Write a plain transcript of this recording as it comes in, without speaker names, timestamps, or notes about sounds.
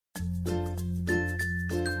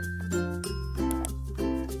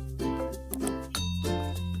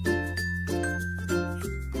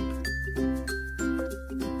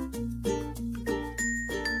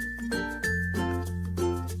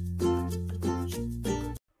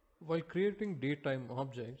While creating datetime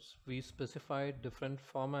objects, we specify different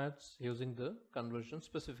formats using the conversion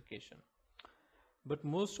specification. But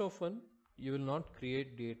most often, you will not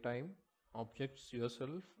create datetime objects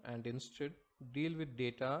yourself and instead deal with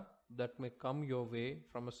data that may come your way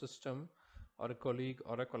from a system or a colleague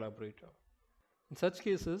or a collaborator. In such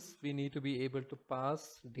cases, we need to be able to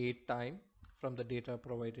pass datetime from the data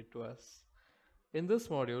provided to us. In this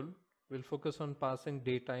module, we'll focus on passing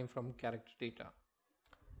datetime from character data.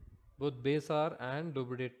 Both base-R and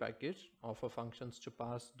lubridate package offer functions to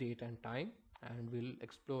pass date and time, and we'll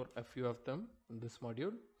explore a few of them in this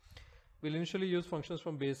module. We'll initially use functions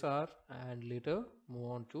from base-R and later move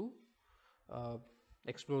on to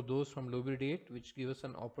explore those from lubridate, which give us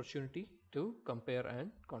an opportunity to compare and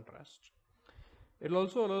contrast. It will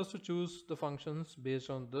also allow us to choose the functions based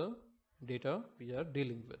on the data we are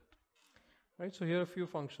dealing with. Right, so here are a few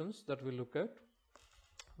functions that we'll look at.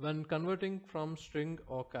 When converting from string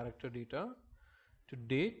or character data to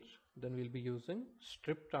date, then we'll be using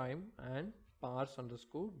strip time and parse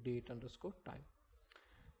underscore date underscore time.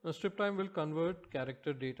 Now strip time will convert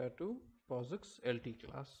character data to POSIX LT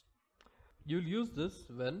class. You'll use this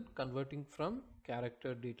when converting from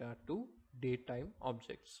character data to datetime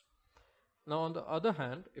objects. Now on the other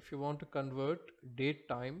hand, if you want to convert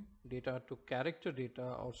datetime data to character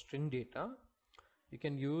data or string data, you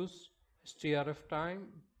can use strf time,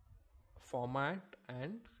 format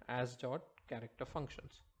and as.character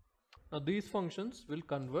functions. Now these functions will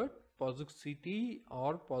convert POSIX CT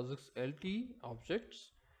or POSIX LT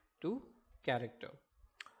objects to character.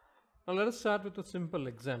 Now let us start with a simple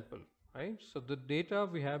example, right? So the data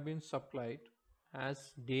we have been supplied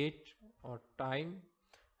as date or time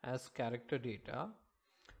as character data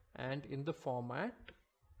and in the format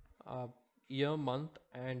year, month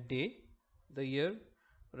and day, the year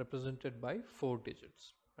represented by 4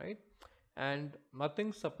 digits, right? And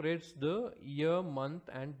nothing separates the year, month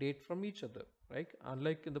and date from each other, right?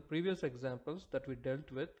 Unlike in the previous examples that we dealt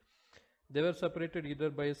with, they were separated either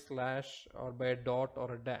by a slash or by a dot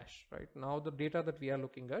or a dash, right? Now the data that we are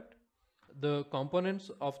looking at, the components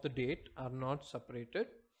of the date are not separated,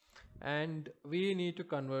 and we need to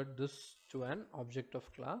convert this to an object of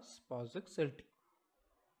class POSIX LT,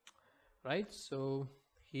 right? So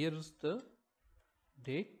here is the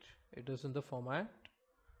date, it is in the format.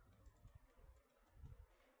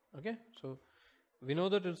 Okay, so we know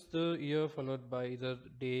that it's the year followed by either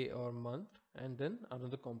day or month and then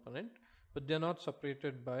another component, but they're not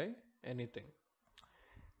separated by anything.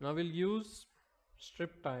 Now we'll use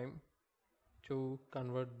strip time to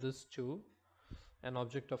convert this to an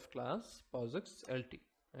object of class POSIX LT,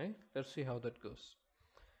 right? Let's see how that goes.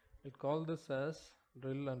 We'll call this as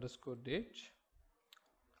rel underscore date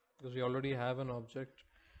because we already have an object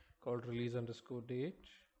called release underscore date.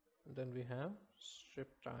 And then we have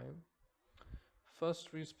strip time.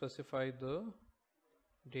 First we specify the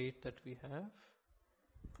date that we have,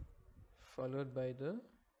 followed by the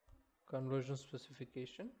conversion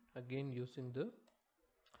specification, again using the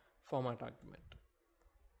format argument.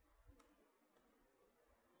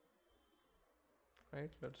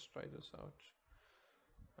 Right, let's try this out.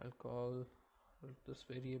 I'll call this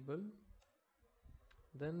variable.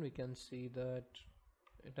 Then we can see that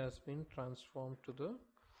it has been transformed to the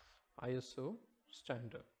ISO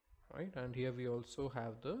standard, right? And here we also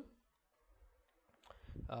have the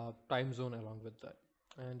time zone along with that.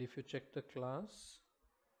 And if you check the class,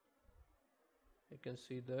 you can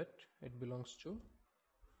see that it belongs to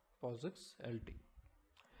POSIX LT.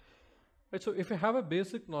 Right, so if you have a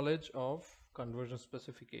basic knowledge of conversion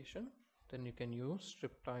specification, then you can use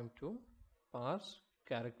strip time to parse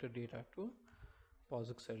character data to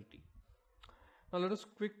POSIX LT. Now let us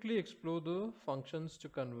quickly explore the functions to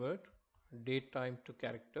convert date time to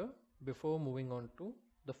character before moving on to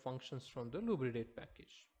the functions from the lubridate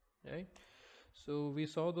package, right? So we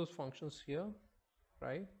saw those functions here,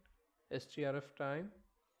 right? strf time,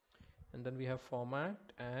 and then we have format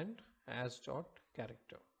and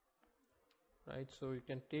as.character, right? So you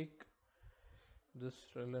can take this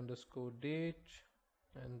rel underscore date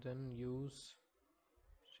and then use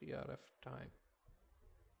strf time,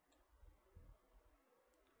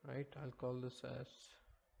 right? I'll call this as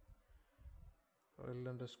rel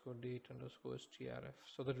underscore date underscore strf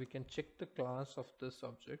so that we can check the class of this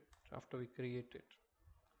object after we create it.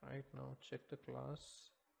 Right, now check the class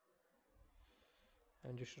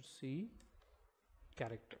and you should see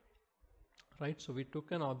character. Right, so we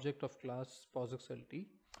took an object of class POSIX LT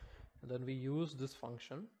and then we use this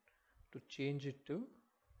function to change it to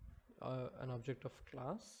an object of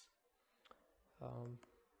class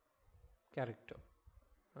character,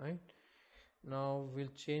 right? Now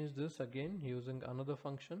we'll change this again using another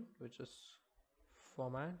function, which is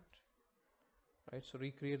format, right? So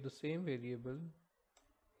recreate the same variable,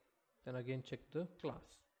 then again check the class,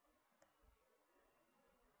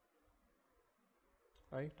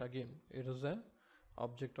 right? Again, it is a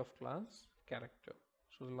object of class character.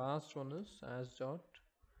 So the last one is as dot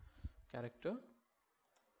character,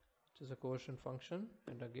 which is a quotient function,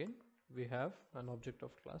 and again we have an object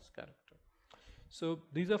of class character. So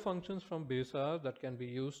these are functions from base R that can be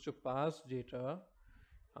used to pass data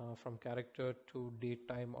from character to date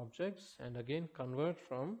time objects, and again convert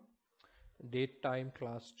from date time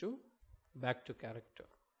class to back to character,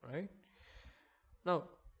 right? Now,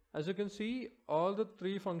 as you can see, all the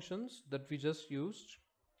three functions that we just used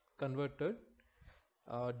converted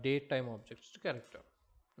date time objects to character.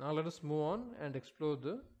 Now let us move on and explore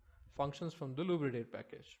the functions from the lubridate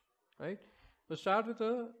package, right? We'll start with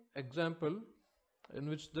an example in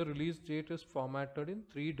which the release date is formatted in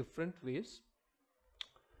three different ways,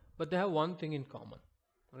 but they have one thing in common,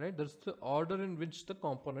 right? That's the order in which the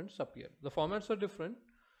components appear. The formats are different,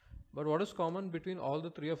 but what is common between all the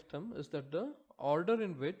three of them is that the order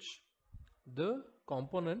in which the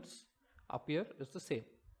components appear is the same.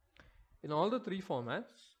 In all the three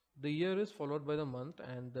formats, the year is followed by the month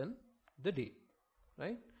and then the day,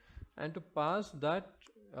 right? And to pass that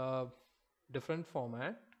different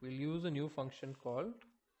format, we'll use a new function called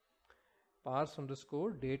parse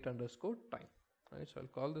underscore date underscore time, right? So I'll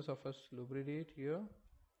call this of as lubridate here,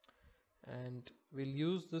 and we'll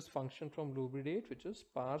use this function from lubridate, which is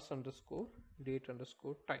parse underscore date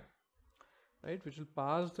underscore time, right? Which will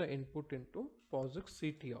pass the input into POSIX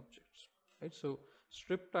CT objects, right? So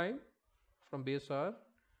strip time from base R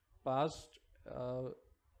passed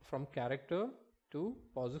from character to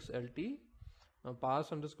POSIX LT. Now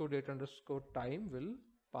parse underscore date underscore time will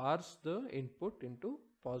parse the input into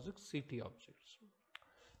POSIX CT objects,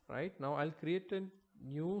 right? Now I'll create a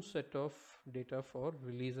new set of data for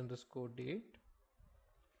release underscore date.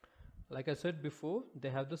 Like I said before, they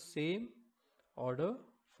have the same order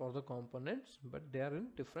for the components, but they are in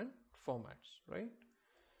different formats, right?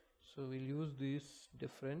 So we'll use these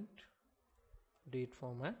different date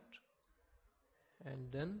format,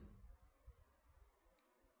 and then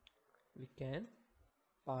we can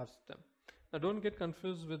parse them. Now don't get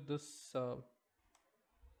confused with this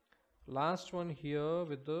last one here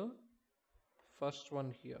with the first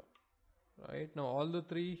one here, right? Now all the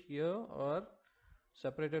three here are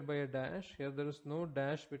separated by a dash. Here there is no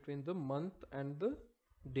dash between the month and the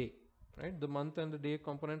day, right? The month and the day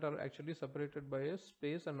component are actually separated by a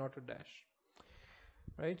space and not a dash,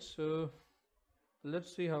 right? So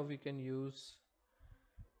let's see how we can use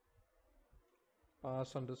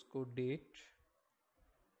parse underscore date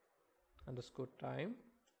underscore time.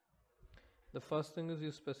 The first thing is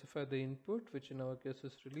you specify the input, which in our case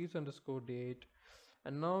is release underscore date,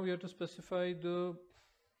 and now we have to specify the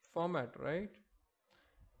format, right?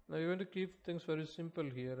 Now you're going to keep things very simple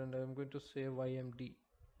here, and I'm going to say YMD,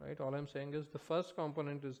 right? All I'm saying is the first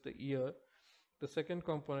component is the year, the second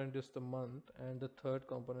component is the month, and the third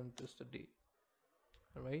component is the day,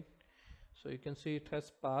 all right? So you can see it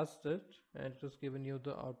has passed it, and it has given you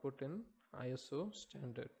the output in ISO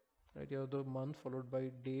standard, right? You have the month followed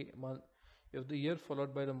by day, month. You have the year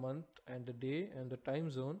followed by the month and the day and the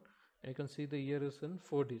time zone, and you can see the year is in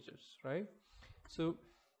 4 digits, right? So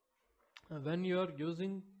when you are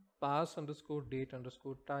using parse underscore date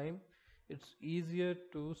underscore time, it's easier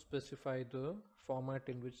to specify the format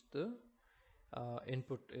in which the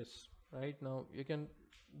input is, right? Now you can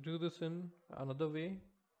do this in another way,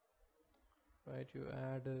 right? You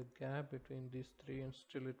add a gap between these three and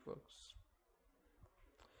still it works,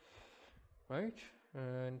 right?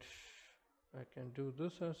 And I can do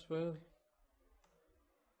this as well,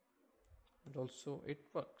 and also it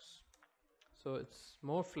works. So it's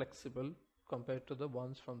more flexible compared to the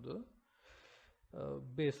ones from the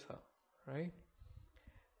base hub, right?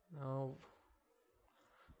 Now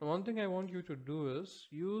the one thing I want you to do is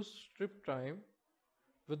use strip time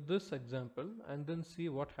with this example and then see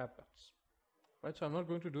what happens, right? So I'm not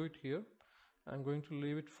going to do it here. I'm going to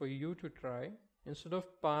leave it for you to try. Instead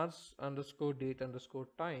of parse underscore date underscore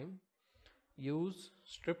time, use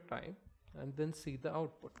strip time and then see the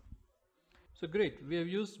output. So great, we have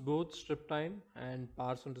used both strip time and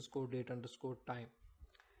parse underscore date underscore time.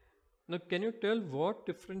 Now can you tell what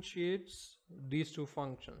differentiates these two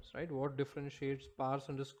functions, right? What differentiates parse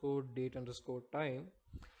underscore date underscore time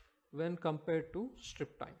when compared to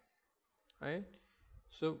strip time, right?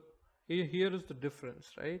 So here is the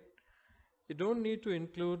difference, right? You don't need to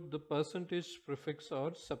include the percentage prefix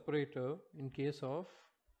or separator in case of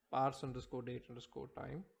parse underscore date underscore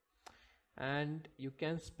time. and you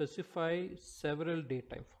can specify several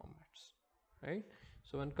datetime formats, right?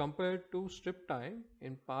 So when compared to strip time,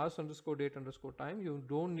 in parse underscore date underscore time, you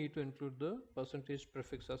don't need to include the percentage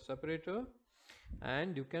prefix as separator,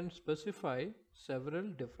 and you can specify several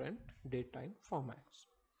different datetime formats.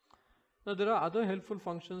 Now there are other helpful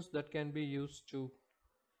functions that can be used to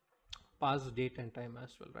parse date and time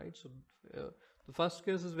as well, right? So the first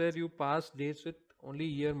case is where you parse dates with only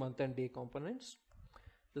year, month and day components.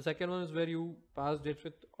 The second one is where you parse dates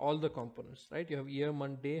with all the components, right? You have year,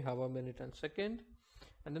 month, day, hour, minute and second,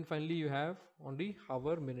 and then finally you have only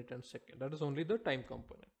hour, minute and second. That is only the time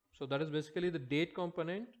component. So that is basically the date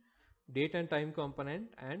component, date and time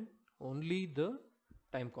component, and only the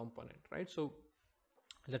time component, right? So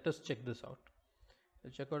let us check this out.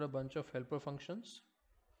 We'll check out a bunch of helper functions,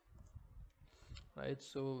 right?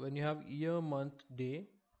 So when you have year, month, day,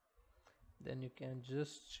 then you can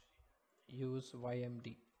just use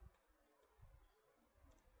YMD,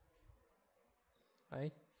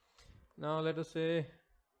 right? Now let us say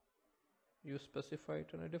you specify it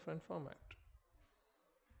in a different format,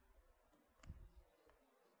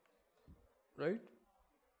 right?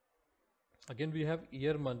 Again we have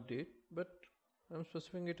year, month, date, but I'm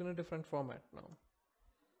specifying it in a different format now,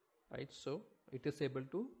 right? So it is able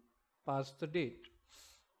to parse the date.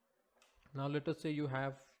 Now let us say you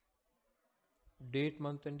have date,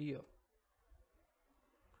 month and year,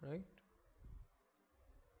 right?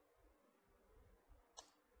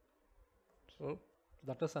 So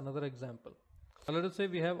that is another example. Now let us say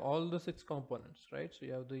we have all the 6 components, right? So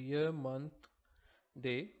you have the year, month,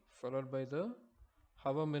 day, followed by the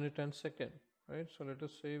hour, minute and second, right? So let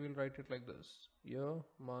us say we'll write it like this: year,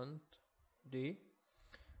 month, day,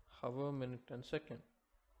 hour, minute and second,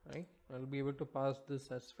 right? I'll be able to pass this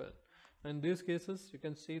as well. In these cases you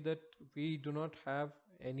can see that we do not have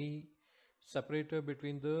any separator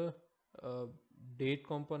between the date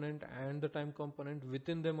component and the time component.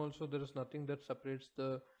 Within them also there is nothing that separates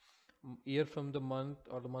the year from the month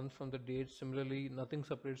or the month from the date. Similarly, nothing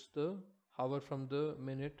separates the hour from the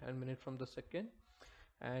minute and minute from the second,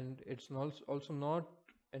 and it's also not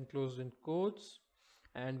enclosed in quotes,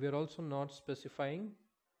 and we're also not specifying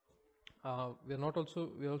we're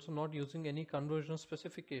also not using any conversion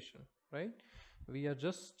specification, right? We are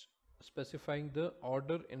just specifying the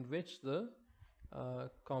order in which the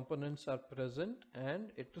components are present,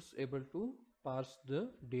 and it is able to parse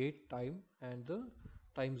the date, time and the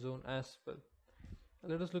time zone as well.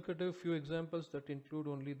 Let us look at a few examples that include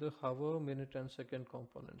only the hour, minute and second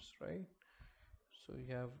components, right? So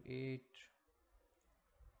you have 8,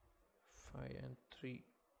 5 and 3.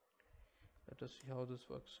 Let us see how this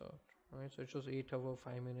works out, right? So it shows 8 hour,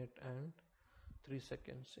 5 minute and 3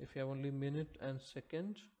 seconds. If you have only minute and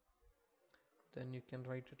second, then you can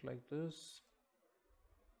write it like this,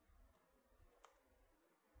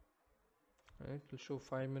 right? It will show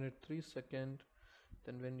 5 minute 3 second.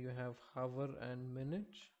 Then when you have hour and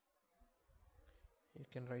minute, you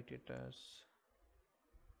can write it as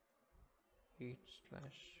 8/5,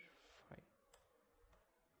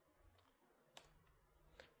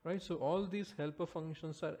 right? So all these helper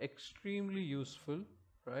functions are extremely useful,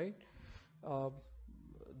 right?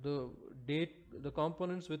 The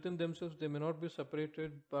components within themselves, they may not be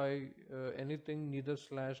separated by anything, neither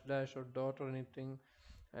slash, dash or dot or anything,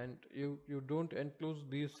 and you don't enclose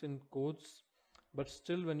these in quotes, but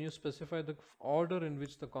still when you specify the order in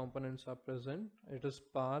which the components are present, it is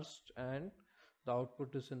parsed and the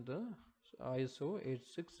output is in the ISO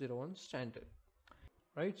 8601 standard,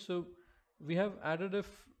 right? So we have added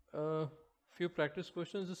a few practice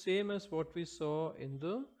questions, the same as what we saw in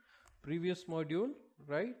the previous module,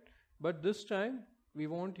 right? But this time we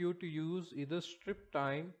want you to use either strip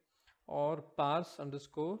time or parse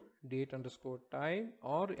underscore date underscore time,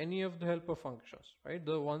 or any of the helper functions, right?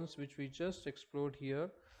 The ones which we just explored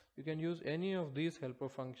here, you can use any of these helper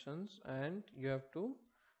functions, and you have to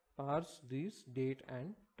parse these date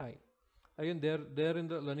and time. Again, they're in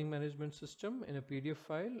the learning management system in a PDF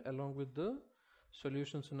file along with the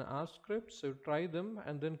solutions in Rsquared. So try them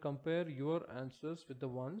and then compare your answers with the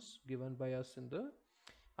ones given by us in the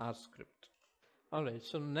Rsquared. Alright,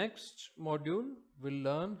 so next module we'll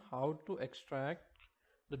learn how to extract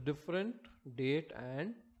the different date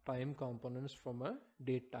and time components from a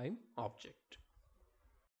date-time object.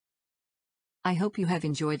 I hope you have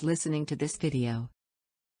enjoyed listening to this video.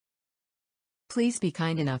 Please be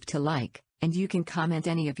kind enough to like, and you can comment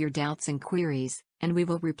any of your doubts and queries, and we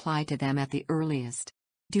will reply to them at the earliest.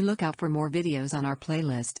 Do look out for more videos on our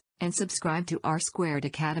playlist, and subscribe to Rsquared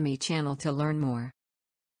Academy channel to learn more.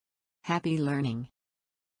 Happy learning!